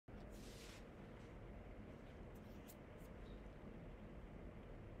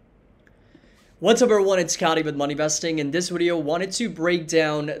What's up everyone, it's Scotty with Money Vesting. In this video, wanted to break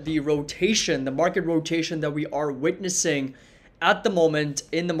down the rotation, the market rotation that we are witnessing at the moment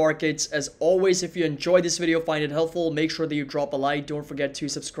in the markets. As always, if you enjoyed this video, find it helpful, make sure that you drop a like. Don't forget to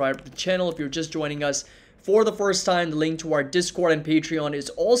subscribe to the channel. If you're just joining us for the first time, the link to our Discord and Patreon is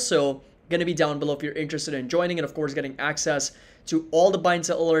also going to be down below if you're interested in joining, and of course getting access to all the buy and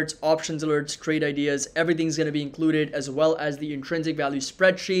sell alerts, options alerts, trade ideas. Everything's going to be included, as well as the intrinsic value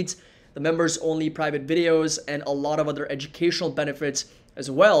spreadsheets, the members only private videos, and a lot of other educational benefits as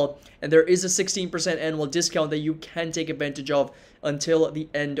well. And there is a 16% annual discount that you can take advantage of until the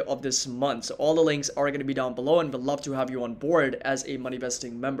end of this month. So all the links are going to be down below, and we'd love to have you on board as a Money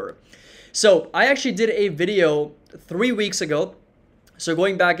Vesting member. So I actually did a video 3 weeks ago. So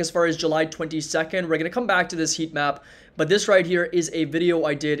going back as far as July 22nd, we're going to come back to this heat map. But this right here is a video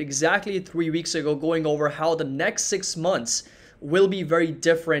I did exactly 3 weeks ago going over how the next 6 months will be very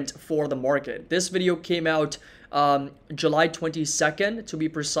different for the market. This video came out July 22nd to be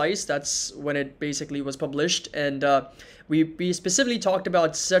precise. That's when it basically was published. And we specifically talked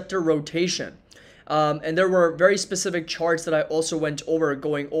about sector rotation. And there were very specific charts that I also went over,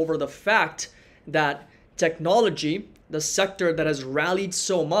 going over the fact that technology, the sector that has rallied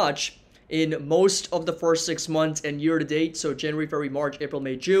so much in most of the first 6 months and year to date, so January, February, March, April,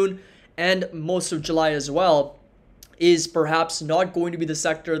 May, June, and most of July as well, is perhaps not going to be the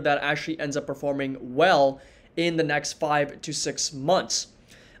sector that actually ends up performing well in the next 5 to 6 months.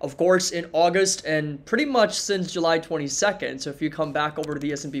 Of course, in August and pretty much since July 22nd, so if you come back over to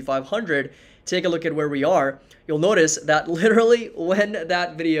the S&P 500, take a look at where we are, you'll notice that literally when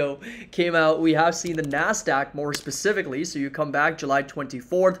that video came out, we have seen the NASDAQ more specifically. So you come back July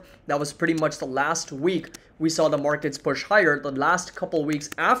 24th, that was pretty much the last week we saw the markets push higher. The last couple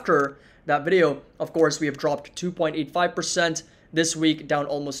weeks after that video, of course, we have dropped 2.85%. This week, down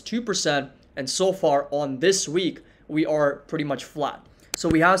almost 2%. And so far on this week, we are pretty much flat. So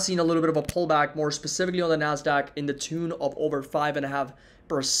we have seen a little bit of a pullback, more specifically on the NASDAQ, in the tune of over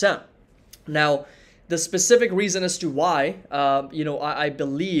 5.5%. Now, the specific reason as to why, I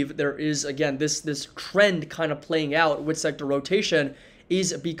believe there is, again, this trend kind of playing out with sector rotation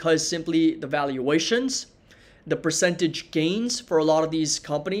is because simply the valuations, the percentage gains for a lot of these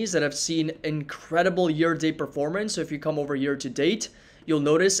companies that have seen incredible year-to-date performance. So if you come over year-to-date, you'll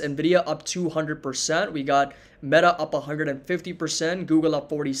notice NVIDIA up 200%. We got Meta up 150%, Google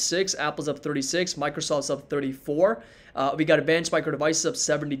up 46%, Apple's up 36%, Microsoft's up 34%. We got Advanced Micro Devices up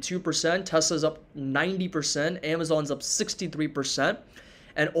 72%, Tesla's up 90%, Amazon's up 63%,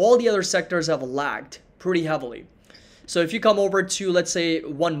 and all the other sectors have lagged pretty heavily. So if you come over to, let's say,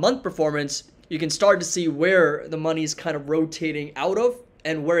 1 month performance, you can start to see where the money is kind of rotating out of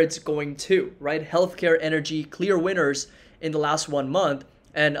and where it's going to, right? Healthcare, energy, clear winners in the last 1 month,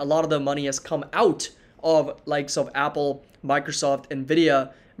 and a lot of the money has come out of likes of Apple, Microsoft,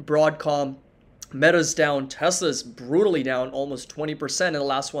 NVIDIA, Broadcom. Meta's down, Tesla's brutally down almost 20% in the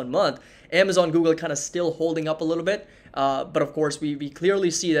last 1 month. Amazon, Google kind of still holding up a little bit, but of course we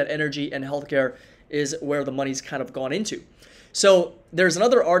clearly see that energy and healthcare is where the money's kind of gone into. So there's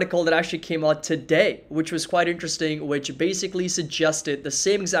another article that actually came out today, which was quite interesting, which basically suggested the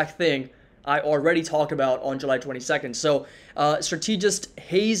same exact thing I already talked about on July 22nd. So strategist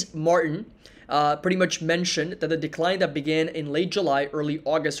Hayes Martin pretty much mentioned that the decline that began in late July, early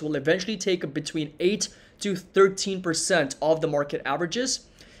August will eventually take between 8 to 13% of the market averages.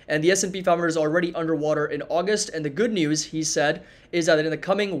 And the S&P 500 is already underwater in August. And the good news, he said, is that in the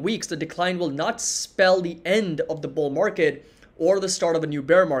coming weeks, the decline will not spell the end of the bull market or the start of a new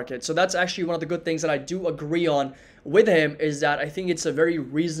bear market. So that's actually one of the good things that I do agree on with him, is that I think it's a very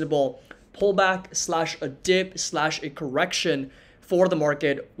reasonable pullback slash a dip slash a correction for the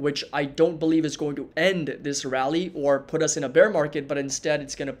market, which I don't believe is going to end this rally or put us in a bear market, but instead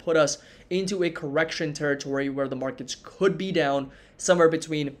it's going to put us into a correction territory where the markets could be down somewhere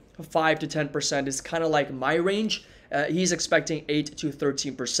between 5 to 10%. Is kind of like my range. He's expecting 8 to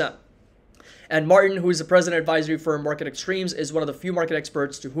 13%. And Martin, who is the president advisory firm Market Extremes, is one of the few market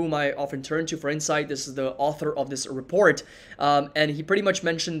experts to whom I often turn to for insight. This is the author of this report. And he pretty much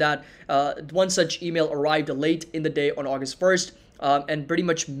mentioned that one such email arrived late in the day on August 1st, and pretty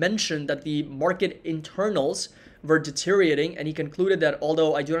much mentioned that the market internals were deteriorating. And he concluded that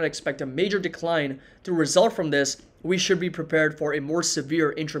although I do not expect a major decline to result from this, we should be prepared for a more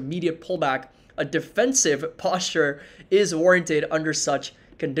severe intermediate pullback. A defensive posture is warranted under such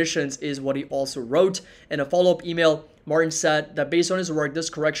conditions, is what he also wrote. In a follow-up email, Martin said that based on his work, this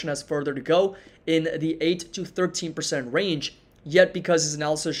correction has further to go in the 8 to 13% range. Yet, because his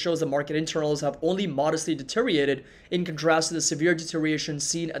analysis shows the market internals have only modestly deteriorated in contrast to the severe deterioration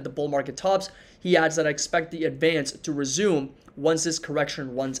seen at the bull market tops, he adds that I expect the advance to resume once this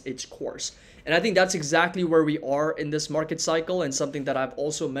correction runs its course. And I think that's exactly where we are in this market cycle, and something that I've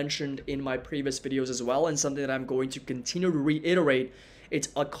also mentioned in my previous videos as well, and something that I'm going to continue to reiterate. It's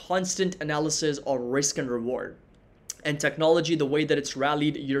a constant analysis of risk and reward. And technology, the way that it's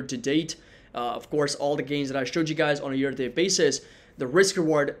rallied year to date, of course, all the gains that I showed you guys on a year-to-date basis, the risk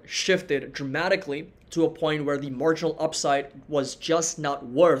reward shifted dramatically to a point where the marginal upside was just not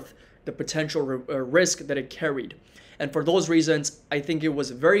worth the potential risk that it carried. And for those reasons, I think it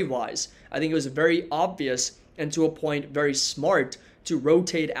was very wise. I think it was very obvious, and to a point very smart, to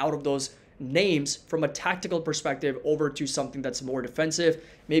rotate out of those names from a tactical perspective over to something that's more defensive,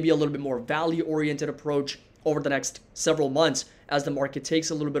 maybe a little bit more value-oriented approach over the next several months as the market takes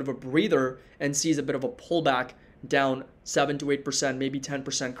a little bit of a breather and sees a bit of a pullback down 7 to 8%, maybe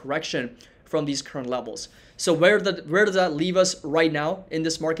 10% correction from these current levels. So where does that leave us right now in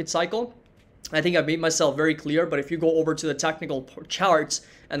this market cycle? I think I've made myself very clear, but if you go over to the technical charts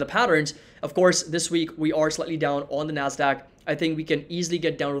and the patterns, of course, this week we are slightly down on the NASDAQ. I think we can easily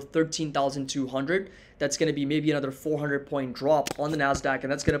get down to 13,200. That's going to be maybe another 400-point drop on the NASDAQ,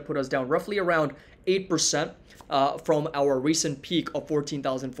 and that's going to put us down roughly around 8% from our recent peak of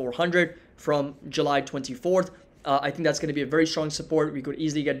 14,400 from July 24th. I think that's going to be a very strong support. We could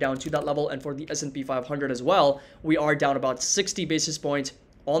easily get down to that level. And for the S&P 500 as well, we are down about 60 basis points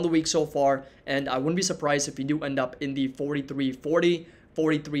on the week so far. And I wouldn't be surprised if we do end up in the 4340,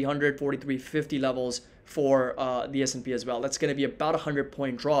 4300, 4350 levels for the S&P as well. That's going to be about a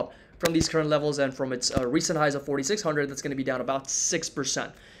 100-point drop from these current levels, and from its recent highs of 4,600, that's going to be down about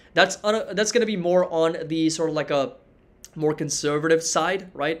 6%. That's going to be more on the sort of like a more conservative side,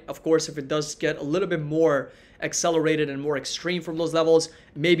 right? Of course, if it does get a little bit more accelerated and more extreme from those levels,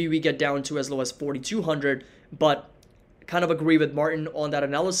 maybe we get down to as low as 4,200, but kind of agree with Martin on that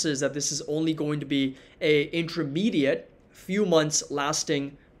analysis that this is only going to be a intermediate few months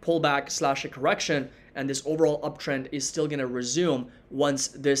lasting pullback / a correction, and this overall uptrend is still going to resume once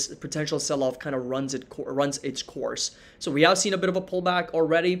this potential sell-off kind of runs its course. So we have seen a bit of a pullback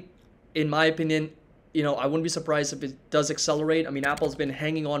already. In my opinion, I wouldn't be surprised if it does accelerate. I mean, Apple's been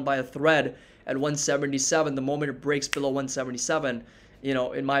hanging on by a thread at 177. The moment it breaks below 177,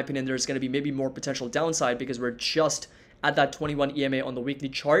 in my opinion, there's going to be maybe more potential downside, because we're just at that 21 EMA on the weekly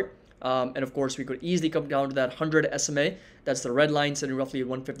chart. And of course, we could easily come down to that 100 SMA. That's the red line sitting roughly at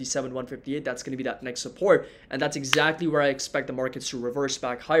 157, 158. That's going to be that next support. And that's exactly where I expect the markets to reverse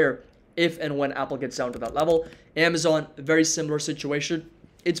back higher if and when Apple gets down to that level. Amazon, very similar situation.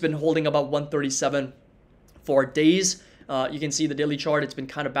 It's been holding about 137 for days. You can see the daily chart. It's been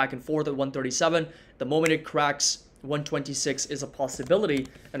kind of back and forth at 137. The moment it cracks 126 is a possibility.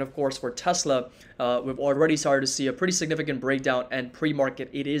 And of course, for Tesla, we've already started to see a pretty significant breakdown, and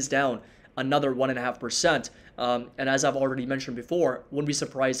pre-market it is down another 1.5%. And as I've already mentioned before, wouldn't be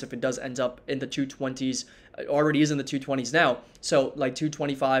surprised if it does end up in the 220s. It already is in the 220s now. So like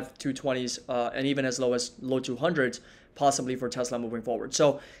 225, 220s, and even as low as low 200s, possibly for Tesla moving forward.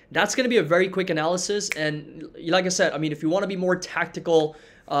 So that's going to be a very quick analysis. And like I said, I mean, if you want to be more tactical,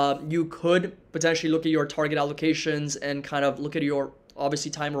 you could potentially look at your target allocations and kind of look at your,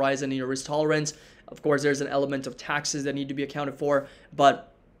 obviously, time horizon and your risk tolerance. Of course, there's an element of taxes that need to be accounted for, but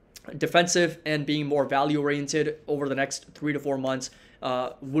defensive and being more value oriented over the next 3 to 4 months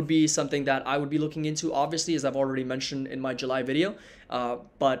would be something that I would be looking into, obviously, as I've already mentioned in my July video.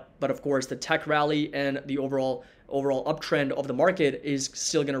 But of course, the tech rally and the overall uptrend of the market is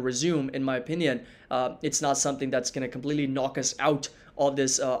still going to resume, in my opinion. It's not something that's going to completely knock us out of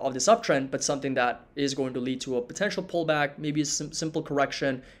this uptrend, but something that is going to lead to a potential pullback, maybe a simple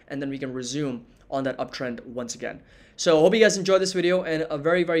correction, and then we can resume on that uptrend once again. So I hope you guys enjoyed this video, and a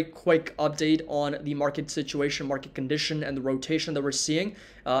very, very quick update on the market situation, market condition, and the rotation that we're seeing,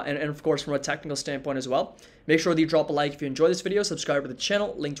 and of course from a technical standpoint as well. Make sure that you drop a like if you enjoyed this video, subscribe to the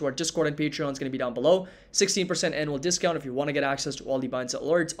channel, link to our Discord and Patreon is going to be down below. 16% annual discount if you want to get access to all the buy and sell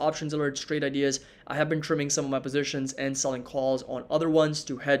alerts, options alerts, trade ideas. I have been trimming some of my positions and selling calls on other ones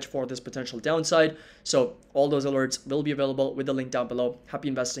to hedge for this potential downside. So all those alerts will be available with the link down below. Happy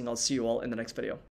investing. I'll see you all in the next video.